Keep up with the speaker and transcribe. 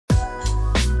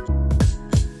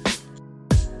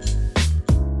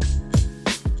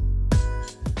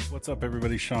What's up,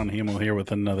 everybody? Sean Hamel here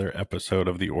with another episode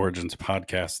of the Origins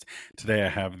Podcast. Today I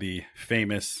have the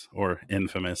famous or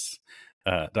infamous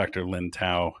Dr. Lynn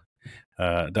Tao.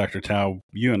 Dr. Tao,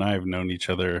 you and I have known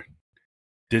each other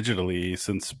digitally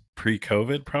since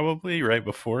pre-COVID, probably right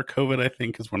before COVID, I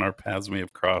think, is when our paths may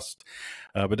have crossed.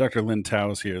 But Dr. Lynn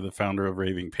Tao is here, the founder of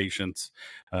Raving Patients,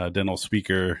 dental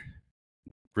speaker,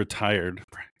 retired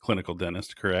clinical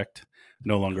dentist, correct?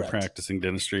 No longer practicing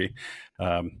dentistry.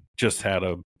 Just had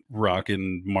a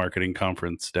rockin' marketing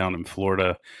conference down in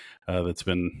Florida that's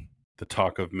been the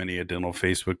talk of many a dental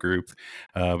Facebook group.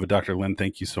 But Dr. Lynn,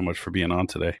 thank you so much for being on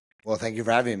today. Well, thank you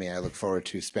for having me. I look forward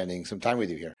to spending some time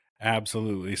with you here.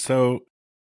 Absolutely. So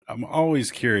I'm always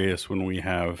curious when we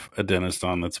have a dentist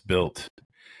on that's built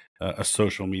a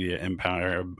social media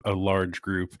empire, a large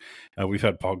group. We've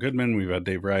had Paul Goodman, we've had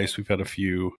Dave Rice, we've had a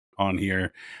few on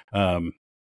here.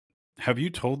 Have you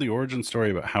told the origin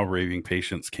story about how Raving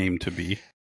Patients came to be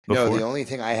before? No, the only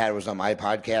thing I had was on my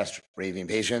podcast, Raving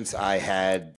Patients. I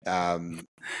had the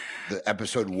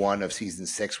episode 1 of season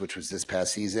 6, which was this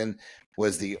past season,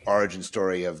 was the origin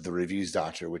story of the reviews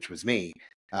doctor, which was me.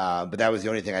 But that was the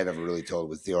only thing I've ever really told,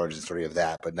 was the origin story of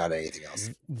that, but not anything else.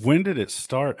 When did it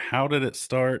start? How did it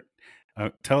start?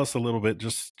 Tell us a little bit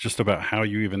just about how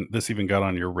this even got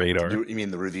on your radar. You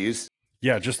mean the reviews?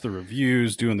 Yeah, just the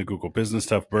reviews, doing the Google business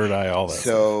stuff, Bird Eye, all that stuff.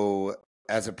 So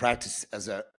as a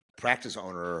practice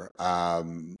owner,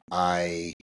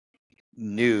 I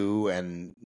knew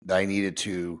and that I needed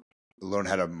to learn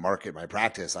how to market my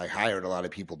practice. I hired a lot of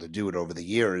people to do it over the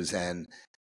years, and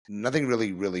nothing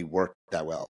really worked that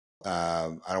well.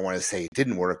 I don't want to say it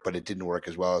didn't work, but it didn't work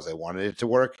as well as I wanted it to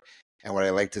work. And what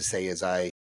I like to say is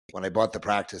when I bought the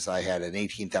practice, I had an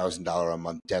 $18,000 a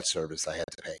month debt service I had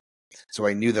to pay. So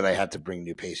I knew that I had to bring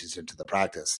new patients into the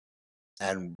practice.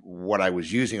 And what I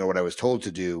was using or what I was told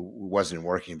to do wasn't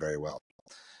working very well.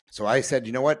 So I said,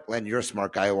 you know what, Len, you're a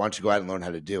smart guy. I want you to go out and learn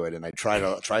how to do it. And I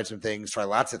tried some things, tried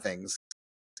lots of things.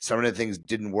 Some of the things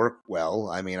didn't work well.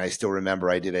 I mean, I still remember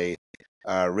I did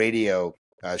a radio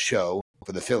show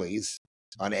for the Phillies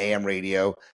on AM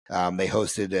radio. They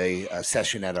hosted a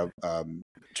session at a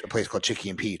place called Chicky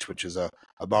and Peach, which is a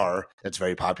bar that's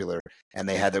very popular. And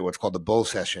they had what's called the Bull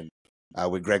session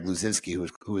with Greg Luzinski,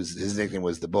 his nickname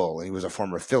was the Bull, and he was a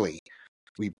former Philly.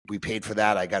 We paid for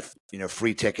that. I got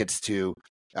free tickets to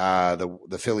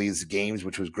the Phillies games,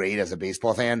 which was great as a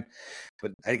baseball fan,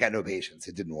 but I got no patience.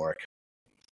 It didn't work.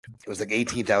 It was like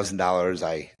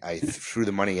 $18,000. I threw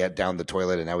the money down the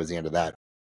toilet, and that was the end of that.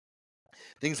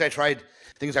 Things I tried,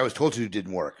 things I was told to do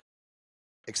didn't work.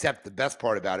 Except the best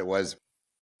part about it was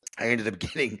I ended up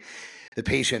getting the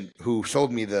patient who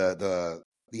sold me the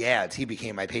ads. He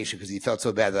became my patient because he felt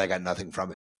so bad that I got nothing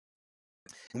from it.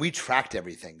 And we tracked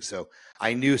everything, so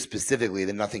I knew specifically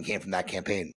that nothing came from that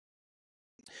campaign.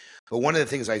 But one of the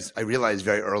things I realized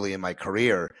very early in my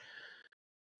career,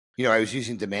 I was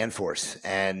using Demand Force,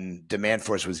 and Demand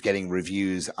Force was getting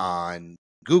reviews on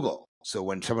Google. So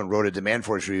when someone wrote a Demand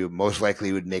Force review, most likely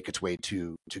it would make its way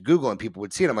to Google and people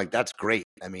would see it. I'm like, that's great.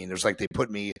 I mean, there's they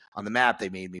put me on the map, they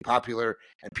made me popular,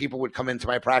 and people would come into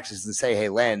my practice and say, hey,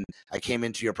 Len, I came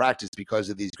into your practice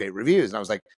because of these great reviews. And I was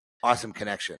like, awesome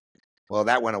connection. Well,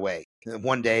 that went away. And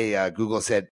one day, Google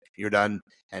said, you're done,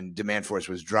 and Demand Force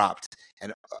was dropped.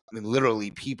 And I mean, literally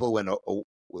people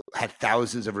had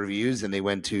thousands of reviews and they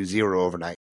went to 0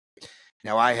 overnight.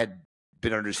 Now, I had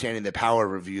been understanding the power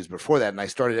of reviews before that, and I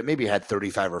started at maybe had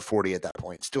 35 or 40 at that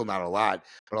point. Still not a lot,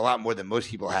 but a lot more than most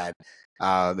people had,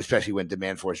 especially when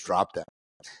Demand Force dropped them.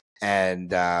 And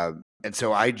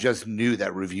so I just knew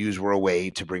that reviews were a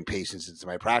way to bring patients into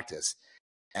my practice,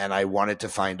 and I wanted to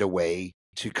find a way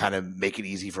to kind of make it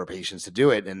easy for patients to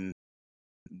do it, and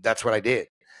that's what I did.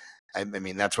 I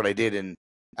mean, that's what I did, and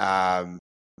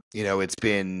it's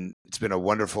been a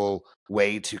wonderful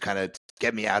way to kind of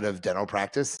get me out of dental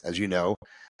practice. As you know,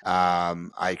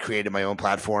 I created my own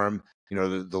platform.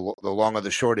 The long or the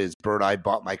short is Bird Eye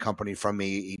bought my company from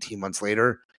me 18 months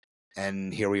later,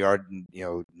 and here we are,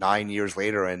 9 years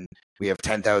later, and we have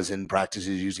 10,000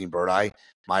 practices using Bird Eye.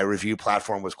 My review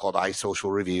platform was called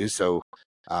iSocial Reviews. So,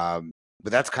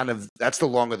 but that's the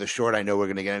long or the short. I know we're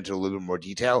going to get into a little bit more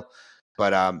detail,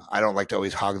 but I don't like to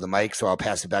always hog the mic, so I'll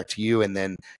pass it back to you, and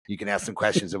then you can ask some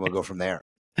questions, and we'll go from there.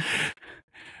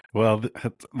 Well,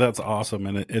 that's awesome,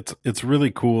 and it's really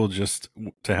cool just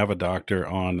to have a doctor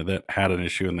on that had an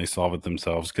issue and they solve it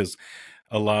themselves, because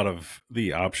a lot of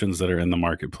the options that are in the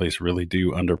marketplace really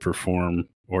do underperform,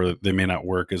 or they may not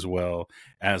work as well.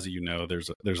 As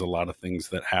there's a lot of things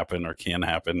that happen or can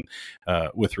happen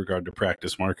with regard to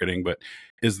practice marketing. But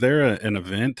is there an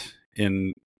event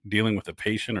in dealing with a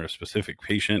patient or a specific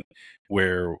patient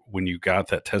where when you got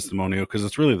that testimonial, because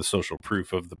it's really the social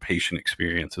proof of the patient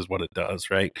experience is what it does,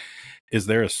 right? Is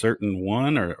there a certain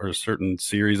one or a certain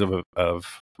series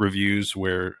of reviews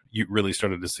where you really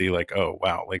started to see like, oh,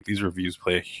 wow, like these reviews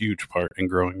play a huge part in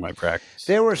growing my practice?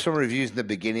 There were some reviews in the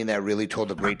beginning that really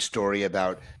told a great story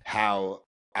about how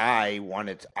I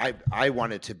wanted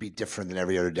to be different than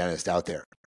every other dentist out there,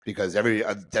 because every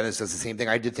dentist does the same thing.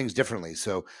 I did things differently.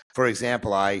 So, for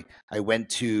example, I went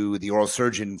to the oral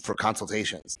surgeon for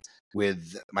consultations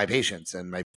with my patients,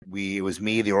 and it was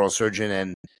me, the oral surgeon,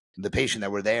 and the patient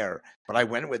that were there. But I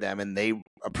went with them, and they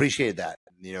appreciated that.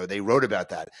 They wrote about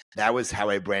that. That was how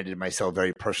I branded myself,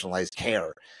 very personalized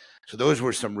care. So those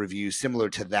were some reviews similar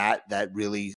to that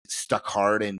really stuck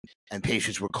hard, and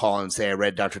patients would call and say, I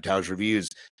read Dr. Tao's reviews.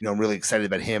 I'm really excited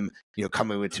about him,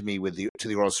 coming to me to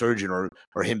the oral surgeon,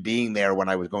 or him being there when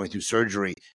I was going through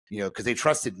surgery, because they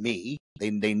trusted me.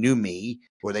 They knew me,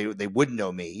 or they would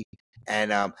know me.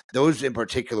 And those in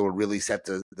particular really set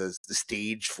the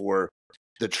stage for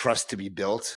the trust to be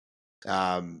built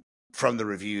from the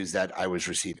reviews that I was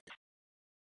receiving.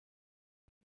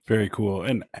 Very cool.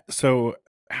 And so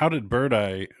how did Bird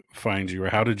Eye find you, or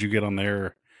how did you get on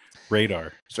their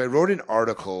radar? So I wrote an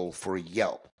article for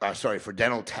for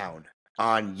Dental Town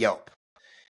on Yelp,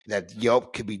 that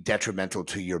Yelp could be detrimental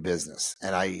to your business.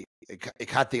 And it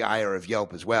caught the ire of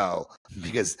Yelp as well,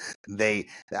 because I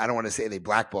don't want to say they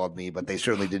blackballed me, but they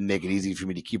certainly didn't make it easy for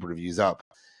me to keep reviews up.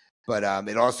 But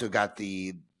it also got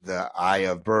the eye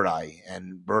of Bird Eye,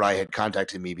 and Bird Eye had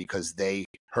contacted me because they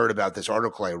heard about this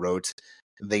article I wrote.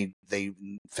 They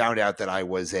found out that I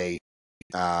was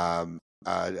not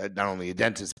only a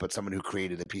dentist, but someone who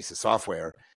created a piece of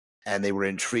software, and they were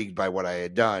intrigued by what I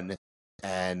had done.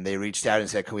 And they reached out and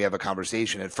said, can we have a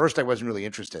conversation? At first, I wasn't really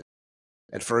interested.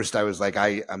 At first, I was like,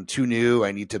 I'm too new.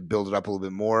 I need to build it up a little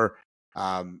bit more.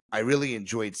 I really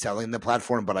enjoyed selling the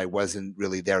platform, but I wasn't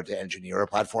really there to engineer a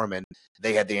platform. And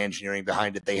they had the engineering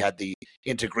behind it. They had the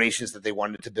integrations that they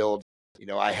wanted to build.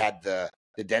 I had the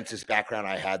dentist background.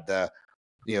 I had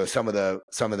some of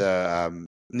the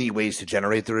neat ways to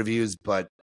generate the reviews, but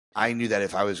I knew that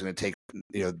if I was going to take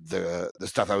the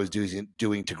stuff I was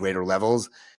doing to greater levels,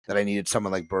 that I needed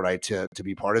someone like Bird Eye to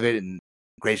be part of it. And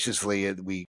graciously,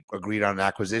 we agreed on an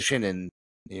acquisition, and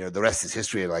the rest is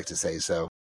history, I'd like to say. So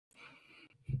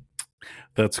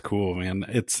that's cool, man.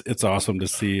 It's awesome to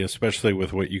see, especially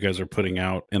with what you guys are putting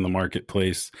out in the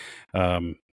marketplace. A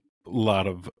lot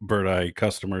of Bird Eye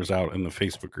customers out in the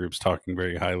Facebook groups talking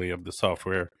very highly of the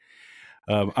software.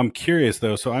 I'm curious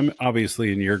though. So I'm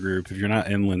obviously in your group. If you're not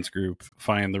in Lynn's group,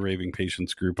 find the Raving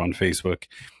Patients group on Facebook.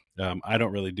 I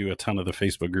don't really do a ton of the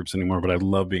Facebook groups anymore, but I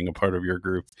love being a part of your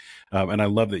group. And I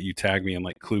love that you tag me and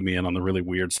like clue me in on the really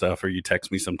weird stuff, or you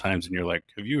text me sometimes and you're like,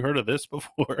 have you heard of this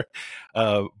before?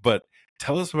 But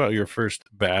tell us about your first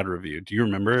bad review. Do you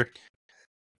remember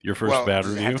your first bad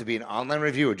review? Does it have to be an online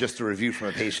review or just a review from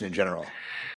a patient in general?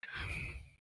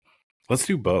 Let's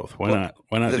do both. Why not?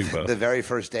 Why not do both? The very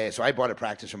first day. So I bought a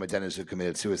practice from a dentist who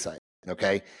committed suicide.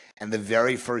 Okay. And the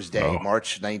very first day,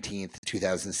 March 19th,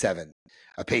 2007,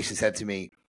 a patient said to me,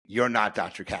 you're not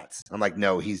Dr. Katz. I'm like,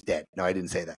 no, he's dead. No, I didn't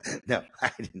say that. No,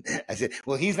 I didn't. I said,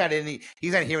 well, he's not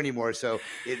here anymore. So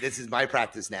this is my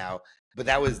practice now. But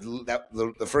that was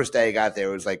the first day I got there.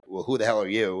 It was like, well, who the hell are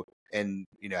you? And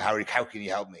how can you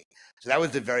help me? So that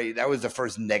was the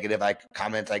first negative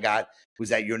comment I got, was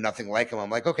that you're nothing like him. I'm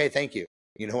like, okay, thank you.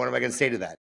 What am I going to say to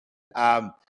that?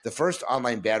 The first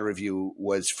online bad review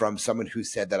was from someone who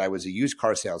said that I was a used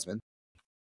car salesman,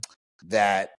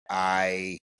 that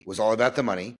I was all about the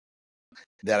money,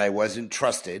 that I wasn't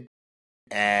trusted,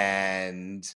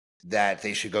 and that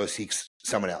they should go seek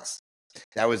someone else.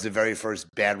 That was the very first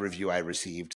bad review I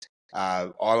received,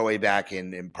 all the way back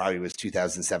in probably was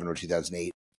 2007 or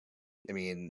 2008. I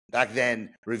mean, back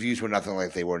then, reviews were nothing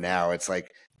like they were now. It's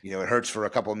like, it hurts for a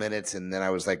couple of minutes, and then I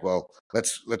was like, well,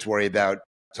 let's worry about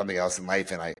something else in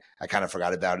life, and I kind of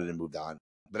forgot about it and moved on.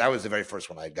 But that was the very first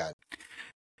one I got.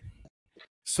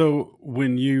 So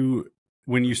when you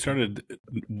started,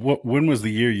 when was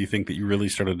the year you think that you really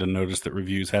started to notice that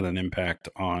reviews had an impact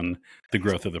on the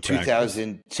growth of the practice?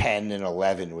 2010 and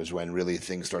 11 was when really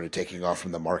things started taking off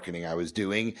from the marketing I was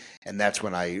doing. And that's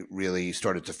when I really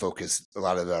started to focus a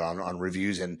lot of that on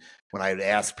reviews. And when I would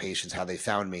ask patients how they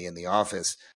found me in the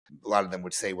office, a lot of them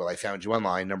would say, well, I found you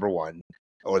online, number one,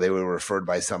 or they were referred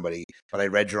by somebody, but I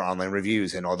read your online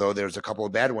reviews. And although there's a couple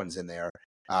of bad ones in there,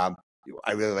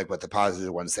 I really like what the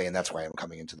positive ones say, and that's why I'm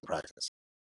coming into the practice.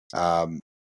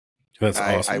 That's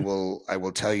awesome. I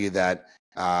will tell you that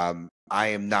I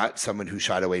am not someone who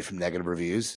shied away from negative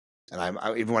reviews. and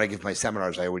even when I give my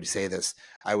seminars, I always say this.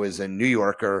 I was a New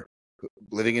Yorker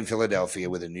living in Philadelphia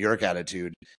with a New York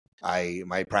attitude.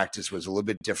 My practice was a little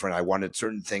bit different. I wanted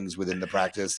certain things within the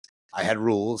practice. I had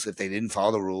rules. If they didn't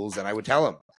follow the rules, then I would tell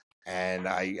them. And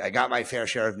I got my fair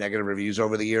share of negative reviews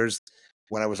over the years.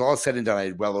 When I was all said and done, I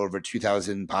had well over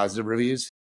 2,000 positive reviews.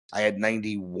 I had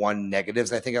 91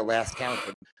 negatives, I think, at last count.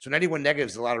 So 91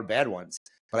 negatives is a lot of bad ones,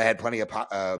 but I had plenty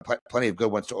of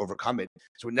good ones to overcome it.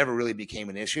 So it never really became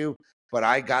an issue. But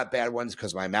I got bad ones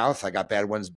because of my mouth. I got bad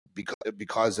ones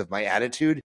because of my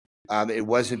attitude. It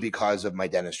wasn't because of my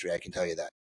dentistry. I can tell you that.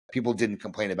 People didn't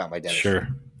complain about my dentistry. Sure.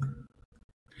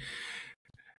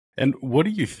 And what do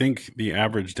you think the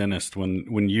average dentist,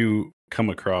 when you come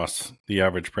across the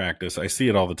average practice, I see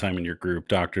it all the time in your group,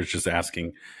 doctors just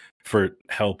asking for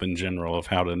help in general of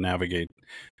how to navigate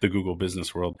the Google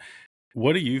business world.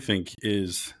 What do you think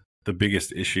is the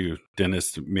biggest issue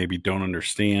dentists maybe don't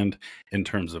understand in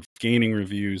terms of gaining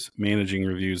reviews, managing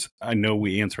reviews? I know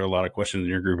we answer a lot of questions in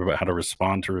your group about how to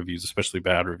respond to reviews, especially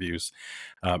bad reviews.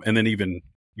 And then even,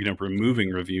 removing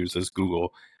reviews as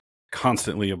Google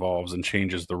constantly evolves and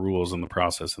changes the rules and the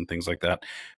process and things like that.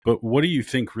 But what do you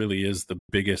think really is the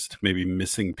biggest maybe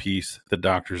missing piece that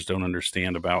doctors don't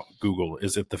understand about Google?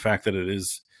 Is it the fact that it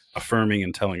is affirming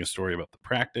and telling a story about the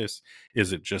practice?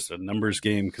 Is it just a numbers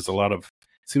game? Because it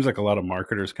seems like a lot of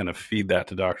marketers kind of feed that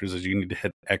to doctors as you need to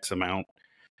hit X amount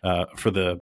for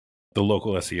the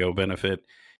local SEO benefit,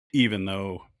 even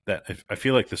though that I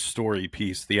feel like the story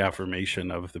piece, the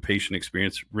affirmation of the patient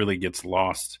experience really gets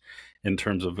lost in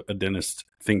terms of a dentist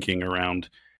thinking around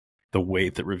the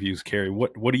weight that reviews carry.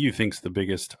 What do you think is the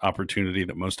biggest opportunity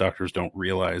that most doctors don't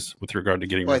realize with regard to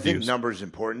getting reviews? I think numbers are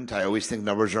important. I always think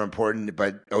numbers are important,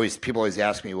 but people always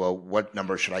ask me, well, what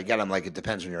number should I get? I'm like, it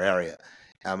depends on your area.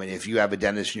 I mean, if you have a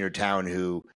dentist in your town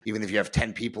who, even if you have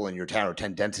 10 people in your town or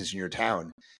 10 dentists in your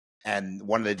town, and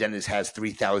one of the dentists has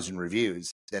 3,000 reviews,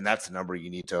 then that's the number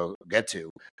you need to get to,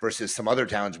 versus some other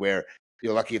towns where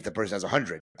you're lucky if the person has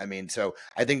 100. I mean, so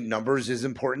I think numbers is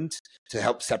important to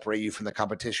help separate you from the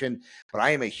competition. But I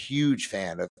am a huge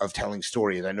fan of telling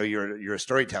stories. I know you're a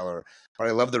storyteller, but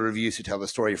I love the reviews who tell the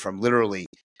story from literally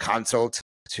consult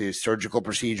to surgical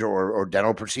procedure or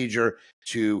dental procedure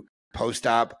to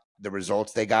post-op, the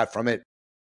results they got from it.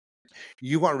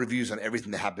 You want reviews on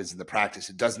everything that happens in the practice.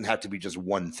 It doesn't have to be just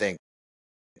one thing.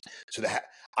 So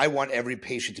I want every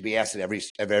patient to be asked at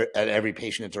every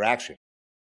patient interaction.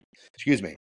 Excuse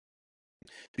me.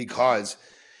 Because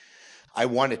I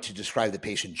want it to describe the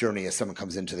patient journey as someone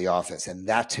comes into the office. And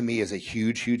that to me is a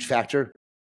huge, huge factor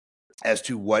as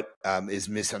to what is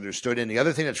misunderstood. And the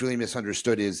other thing that's really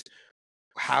misunderstood is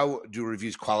how do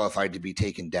reviews qualify to be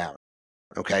taken down?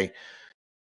 Okay.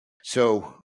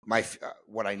 So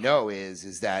what I know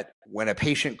is that when a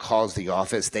patient calls the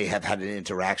office, they have had an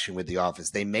interaction with the office.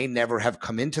 They may never have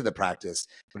come into the practice,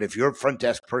 but if your front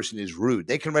desk person is rude,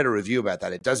 they can write a review about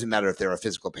that. It doesn't matter if they're a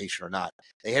physical patient or not.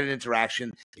 They had an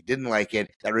interaction, they didn't like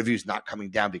it. That review is not coming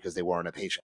down because they weren't a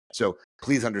patient. So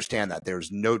please understand that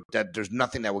there's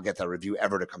nothing that will get that review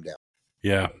ever to come down.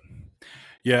 Yeah.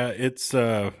 It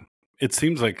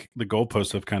seems like the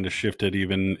goalposts have kind of shifted,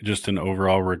 even just in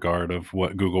overall regard of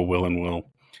what Google will and will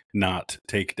not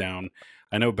take down.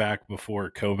 I know back before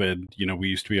COVID, we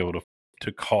used to be able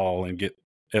to call and get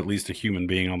at least a human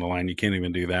being on the line. You can't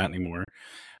even do that anymore.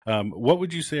 What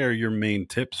would you say are your main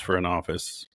tips for an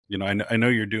office? I know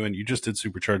you just did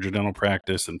Supercharger Dental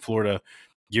Practice in Florida,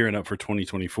 gearing up for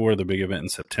 2024, the big event in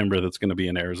September that's going to be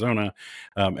in Arizona.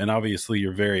 And obviously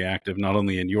you're very active, not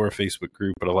only in your Facebook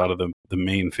group, but a lot of the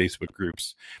main Facebook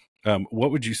groups.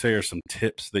 What would you say are some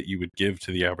tips that you would give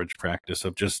to the average practice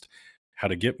of just how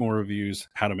to get more reviews,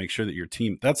 how to make sure that your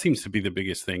team, that seems to be the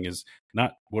biggest thing, is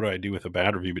not what do I do with a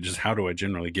bad review, but just how do I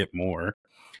generally get more?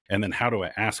 And then how do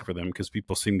I ask for them? Because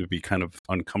people seem to be kind of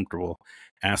uncomfortable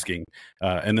asking.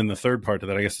 And then the third part to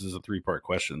that, I guess, is a 3-part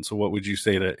question. So what would you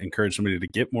say to encourage somebody to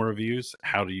get more reviews?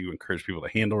 How do you encourage people to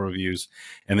handle reviews?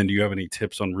 And then do you have any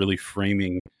tips on really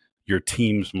framing your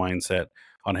team's mindset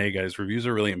on, hey guys, reviews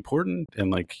are really important.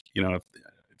 And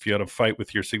if you had a fight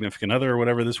with your significant other or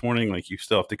whatever this morning, you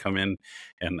still have to come in,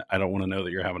 and I don't want to know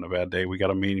that you're having a bad day. We got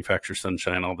to manufacture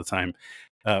sunshine all the time.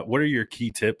 What are your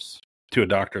key tips to a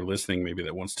doctor listening, maybe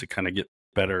that wants to kind of get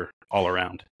better all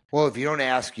around? Well, if you don't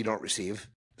ask, you don't receive.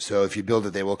 So if you build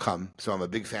it, they will come. So I'm a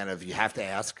big fan of you have to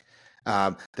ask.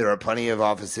 There are plenty of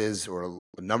offices, or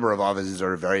a number of offices that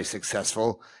are very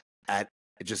successful at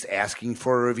just asking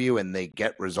for a review, and they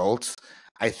get results.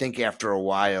 I think after a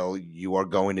while, you are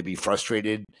going to be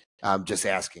frustrated just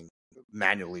asking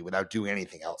manually without doing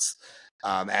anything else.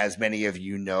 As many of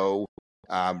you know,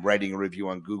 Writing a review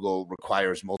on Google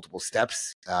requires multiple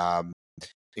steps,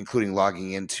 including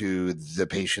logging into the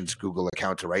patient's Google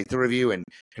account to write the review and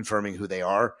confirming who they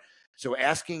are. So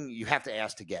you have to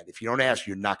ask to get. If you don't ask,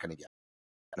 you're not going to get.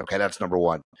 Okay, that's number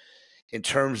one. In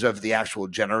terms of the actual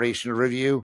generation of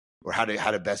review, or how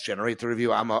to best generate the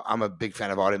review, I'm a big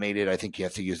fan of automated. I think you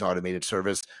have to use an automated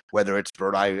service, whether it's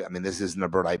Birdeye. I mean, this isn't a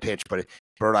Birdeye pitch, but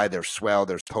Birdeye, there's Swell,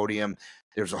 there's Podium,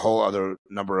 there's a whole other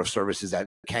number of services that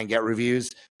can get reviews.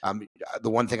 The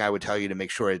one thing I would tell you to make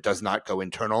sure it does not go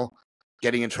internal.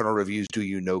 Getting internal reviews do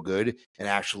you no good, and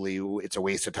actually, it's a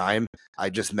waste of time. I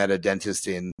just met a dentist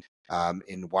in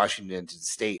Washington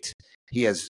State. He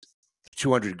has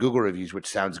 200 Google reviews, which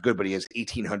sounds good, but he has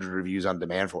 1,800 reviews on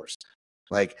Demandforce.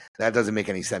 Like, that doesn't make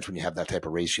any sense when you have that type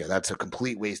of ratio. That's a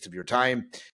complete waste of your time,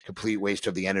 complete waste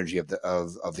of the energy of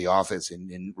the office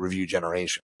in review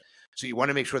generation. So you want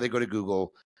to make sure they go to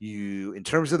Google. In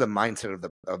terms of the mindset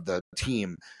of the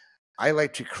team, I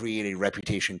like to create a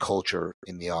reputation culture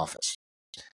in the office.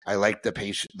 I like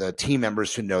the team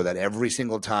members to know that every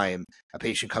single time a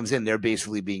patient comes in, they're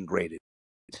basically being graded.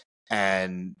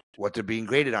 And what they're being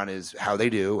graded on is how they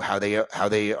do, how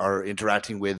they are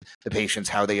interacting with the patients,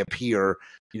 how they appear.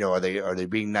 Are they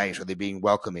being nice? Are they being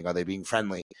welcoming? Are they being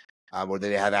friendly? Or do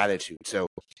they have attitude? So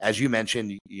as you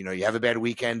mentioned, you have a bad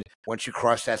weekend. Once you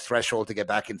cross that threshold to get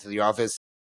back into the office,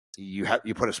 you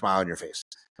put a smile on your face.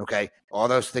 Okay, all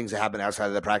those things that happen outside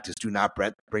of the practice, do not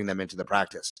bring them into the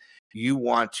practice. You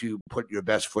want to put your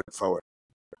best foot forward.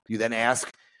 You then ask,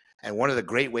 and one of the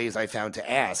great ways I found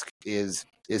to ask is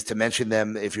to mention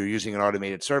them, if you're using an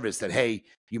automated service, that, hey,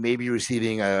 you may be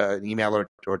receiving an email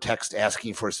or text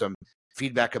asking for some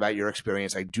feedback about your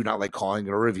experience. I do not like calling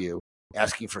it a review,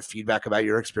 asking for feedback about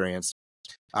your experience.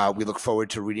 We look forward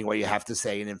to reading what you have to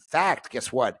say. And in fact,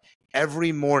 guess what?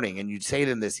 Every morning, and you'd say to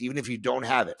them this, even if you don't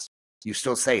have it, you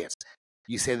still say it.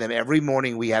 You say to them, every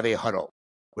morning we have a huddle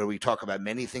where we talk about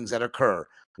many things that occur.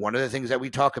 One of the things that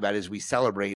we talk about is we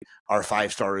celebrate our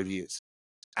 5-star reviews.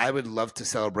 I would love to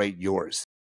celebrate yours.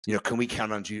 Can we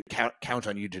count on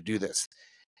you to do this?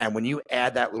 And when you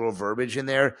add that little verbiage in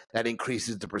there, that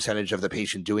increases the percentage of the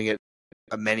patient doing it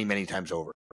many, many times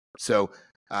over. So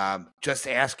just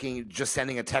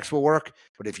sending a text will work,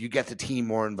 but if you get the team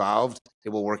more involved, it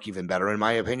will work even better, in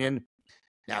my opinion.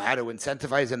 Now, how to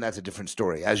incentivize them, that's a different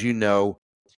story. As you know,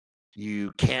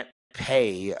 you can't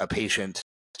pay a patient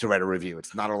to write a review.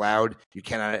 It's not allowed. You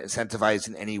cannot incentivize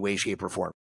in any way, shape, or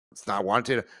form. It's not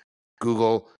wanted.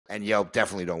 Google and Yelp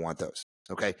definitely don't want those.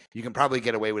 Okay, you can probably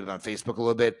get away with it on Facebook a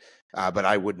little bit, but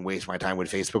I wouldn't waste my time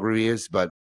with Facebook reviews. But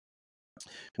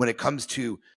when it comes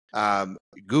to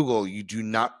Google, you do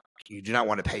not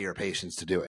want to pay your patients to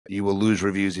do it. You will lose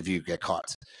reviews if you get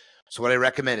caught. So what I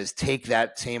recommend is take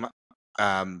that same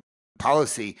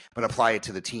policy, but apply it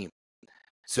to the team.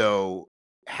 So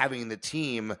having the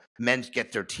team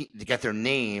get their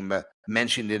name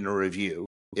mentioned in a review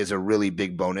is a really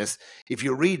big bonus. If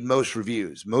you read most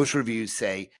reviews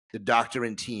say the doctor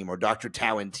and team, or Dr.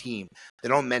 Tao and team. They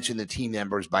don't mention the team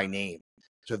members by name.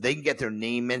 So if they can get their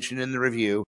name mentioned in the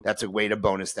review, that's a way to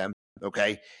bonus them.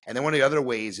 Okay. And then one of the other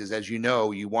ways is, as you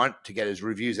know, you want to get is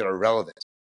reviews that are relevant.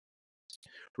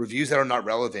 Reviews that are not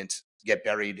relevant get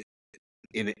buried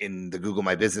in the Google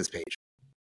My Business page.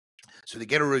 So to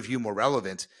get a review more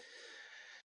relevant,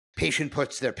 patient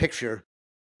puts their picture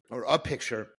or a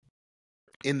picture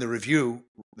in the review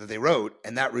that they wrote,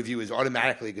 and that review is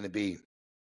automatically going to be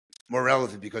more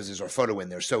relevant because there's a photo in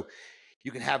there. So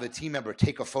you can have a team member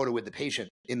take a photo with the patient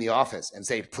in the office and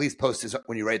say, please post this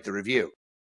when you write the review.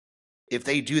 If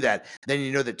they do that, then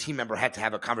you know the team member had to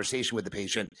have a conversation with the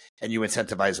patient, and you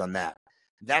incentivize on that.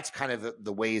 That's kind of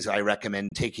the ways I recommend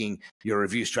taking your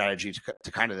review strategy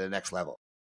to kind of the next level.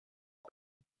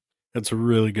 That's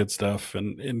really good stuff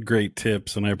and great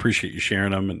tips, and I appreciate you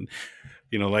sharing them. And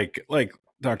like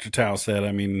Dr. Tao said,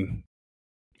 I mean,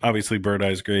 obviously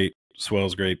Birdeye's great,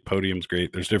 Swell's great, Podium's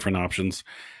great. There's different options.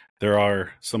 There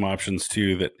are some options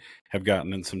too that have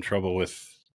gotten in some trouble with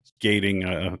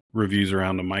gating reviews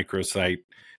around a microsite,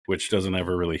 which doesn't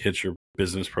ever really hit your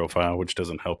business profile, which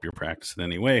doesn't help your practice in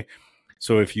any way.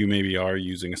 So if you maybe are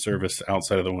using a service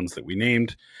outside of the ones that we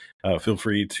named, feel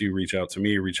free to reach out to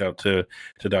me, reach out to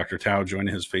Dr. Tao, join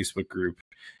his Facebook group,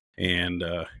 and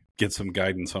get some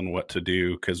guidance on what to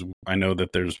do. Because I know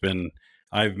that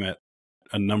I've met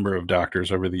a number of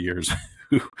doctors over the years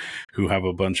who have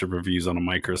a bunch of reviews on a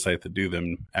microsite that do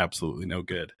them absolutely no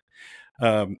good.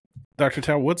 Dr.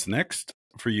 Tao, what's next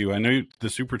for you? I know the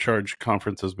Supercharge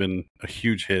conference has been a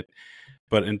huge hit,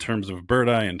 but in terms of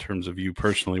Birdeye, in terms of you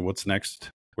personally, what's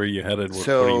next? Where are you headed? What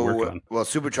are you working on? Well,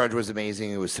 Supercharge was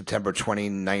amazing. It was September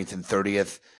 29th and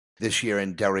 30th. this year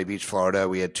in Delray Beach, Florida.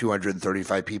 We had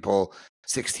 235 people,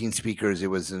 16 speakers.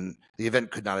 The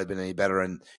event could not have been any better.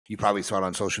 And you probably saw it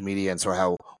on social media and saw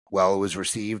how well it was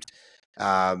received.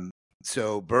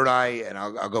 So Bird Eye, and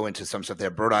I'll go into some stuff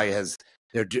there. Bird Eye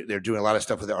they're doing a lot of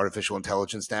stuff with artificial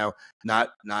intelligence now,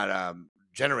 not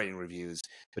generating reviews,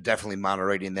 but definitely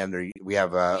moderating them. We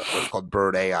have what's called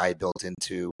Bird AI built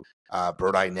into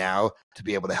Bird Eye now to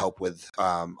be able to help with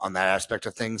on that aspect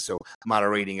of things. So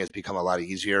moderating has become a lot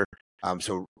easier.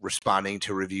 So responding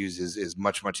to reviews is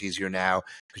much, much easier now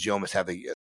because you almost have a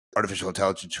artificial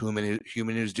intelligence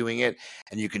human who's doing it,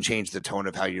 and you can change the tone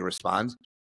of how you respond.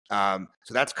 So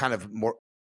that's kind of more.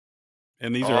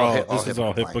 And these are all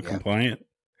HIPAA compliant.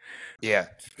 Yeah.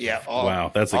 Wow,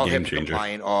 that's a game changer.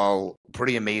 Compliant, all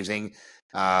pretty amazing.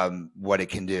 What it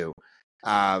can do.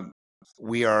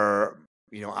 We are,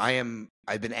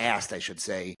 I've been asked, I should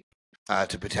say,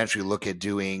 to potentially look at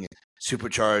doing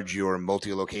supercharge your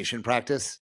multi-location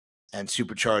practice and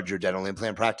supercharge your dental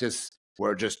implant practice.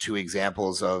 Were just two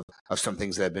examples of some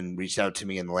things that have been reached out to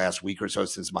me in the last week or so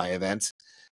since my event.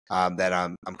 That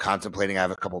I'm contemplating. I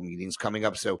have a couple meetings coming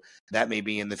up, so that may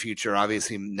be in the future.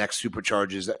 Obviously, next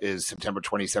supercharge is September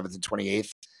 27th and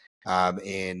 28th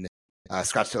in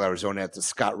Scottsdale, Arizona, at the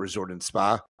Scott Resort and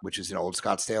Spa, which is in Old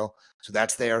Scottsdale. So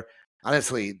that's there.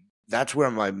 Honestly, that's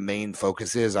where my main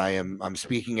focus is. I'm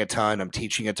speaking a ton. I'm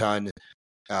teaching a ton.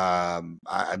 I'm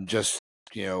just,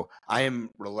 I am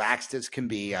relaxed as can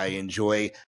be. I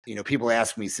enjoy. People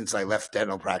ask me since I left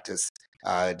dental practice.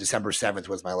 December 7th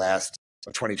was my last.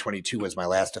 Of 2022 was my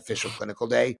last official clinical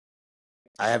day.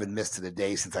 I haven't missed it a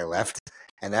day since I left,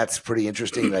 and that's pretty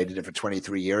interesting. I did it for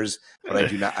 23 years, but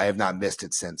I have not missed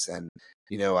it since. And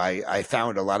I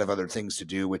found a lot of other things to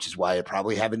do, which is why I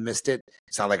probably haven't missed it.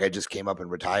 It's not like I just came up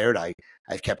and retired.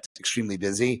 I've kept extremely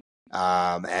busy,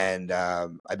 and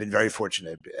I've been very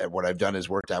fortunate. What I've done has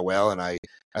worked out well, and I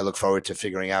look forward to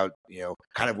figuring out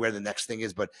kind of where the next thing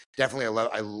is. But definitely,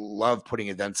 I love putting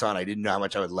events on. I didn't know how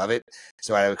much I would love it,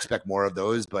 so I expect more of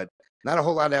those. But not a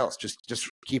whole lot else. Just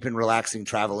keeping relaxing,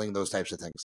 traveling, those types of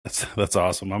things. That's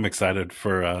awesome. I'm excited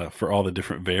for all the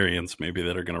different variants maybe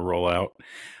that are going to roll out.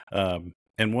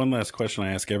 And one last question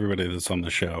I ask everybody that's on the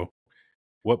show: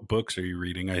 what books are you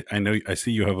reading? I know I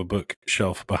see you have a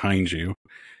bookshelf behind you,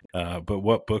 but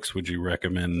what books would you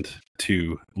recommend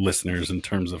to listeners in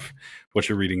terms of what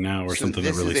you're reading now, or something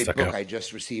that really stuck out? This is a book I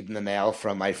just received in the mail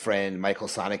from my friend Michael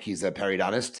Sonic. He's a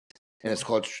periodontist, and it's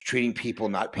called "Treating People,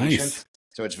 Not Patients." Nice.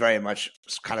 So it's very much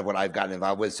kind of what I've gotten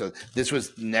involved with. So this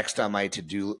was next on my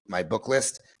book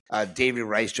list. David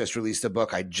Rice just released a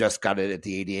book. I just got it at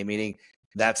the ADA meeting.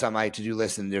 That's on my to-do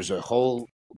list, and there's a whole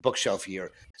bookshelf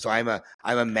here. So I'm a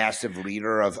massive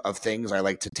reader of things. I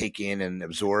like to take in and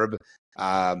absorb.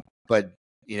 But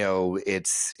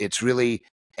it's really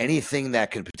anything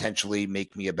that could potentially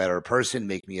make me a better person,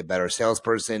 make me a better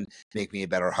salesperson, make me a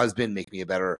better husband, make me a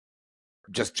better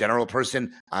just general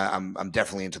person. I'm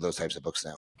definitely into those types of books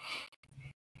now.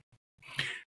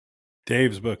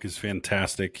 Dave's book is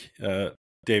fantastic.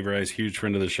 Dave Rice, huge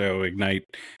friend of the show, Ignite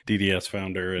DDS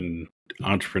founder and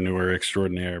entrepreneur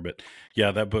extraordinaire. But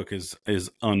yeah, that book is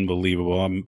unbelievable.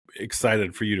 I'm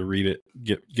excited for you to read it,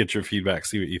 get your feedback,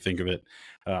 see what you think of it.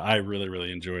 I really,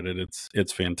 really enjoyed it.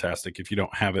 It's fantastic. If you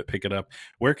don't have it, pick it up.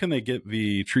 Where can they get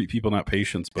the Treat People Not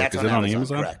Patients book? That's is it on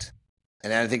Amazon? Correct.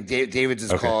 And I think David's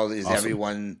is called "Is awesome.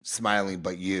 Everyone Smiling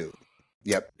But You?"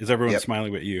 Yep. Is everyone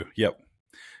smiling but you? Yep.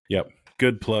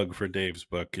 Good plug for Dave's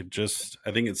book. I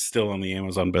think it's still on the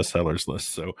Amazon bestsellers list.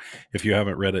 So if you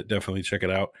haven't read it, definitely check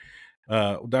it out.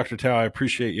 Dr. Tao, I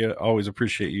appreciate you. Always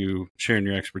appreciate you sharing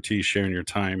your expertise, sharing your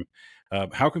time.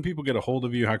 How can people get a hold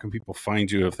of you? How can people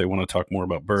find you if they want to talk more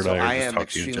about Bird Eye? I am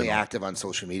extremely active on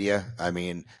social media.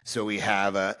 So we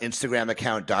have an Instagram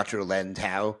account, Dr. Len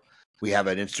Tao. We have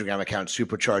an Instagram account,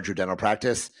 Supercharge Your Dental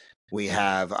Practice. We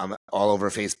have all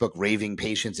over Facebook. Raving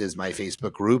Patients is my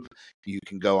Facebook group. You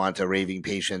can go onto Raving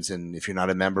Patients, and if you're not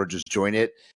a member, just join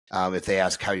it. If they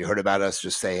ask how you heard about us,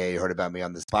 just say, "Hey, you heard about me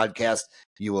on this podcast."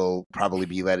 You will probably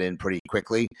be let in pretty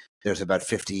quickly. There's about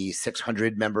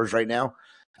 5,600 members right now.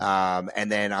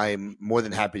 And then I'm more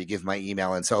than happy to give my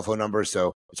email and cell phone number.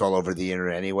 So it's all over the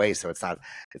internet anyway. So it's not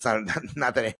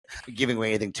that I'm giving away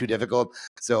anything too difficult.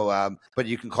 So, but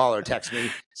you can call or text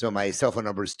me. So my cell phone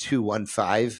number is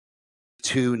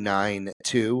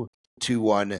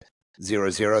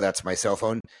 215-292-2100. That's my cell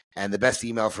phone. And the best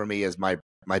email for me is my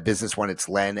business one. It's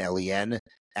Len, Len,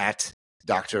 at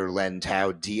Dr. Len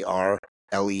Tao,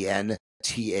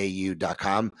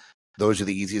 DRLENTAU.com. Those are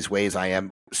the easiest ways. I am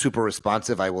super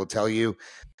responsive. I will tell you,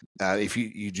 if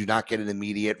you do not get an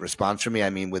immediate response from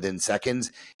me, within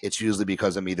seconds, it's usually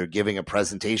because I'm either giving a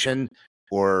presentation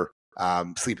or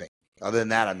sleeping. Other than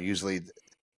that, I'm usually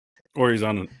or he's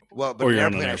on. well. But Or an you're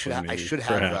on an airplane, airplane, I maybe, should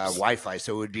have perhaps. Wi-Fi.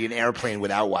 So it would be an airplane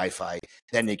without Wi-Fi.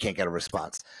 Then you can't get a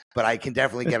response. But I can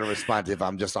definitely get a response if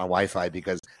I'm just on Wi-Fi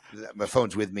because my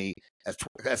phone's with me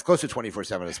as close to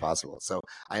 24/7 as possible. So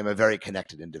I am a very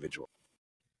connected individual.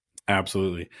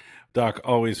 Absolutely. Doc,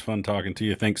 always fun talking to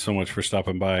you. Thanks so much for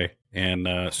stopping by and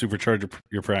supercharge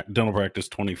your dental practice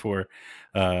 24.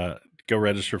 Go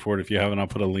register for it if you haven't. I'll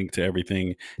put a link to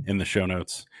everything in the show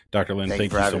notes. Dr. Lynn, Thank you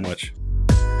thank for you so having me. much.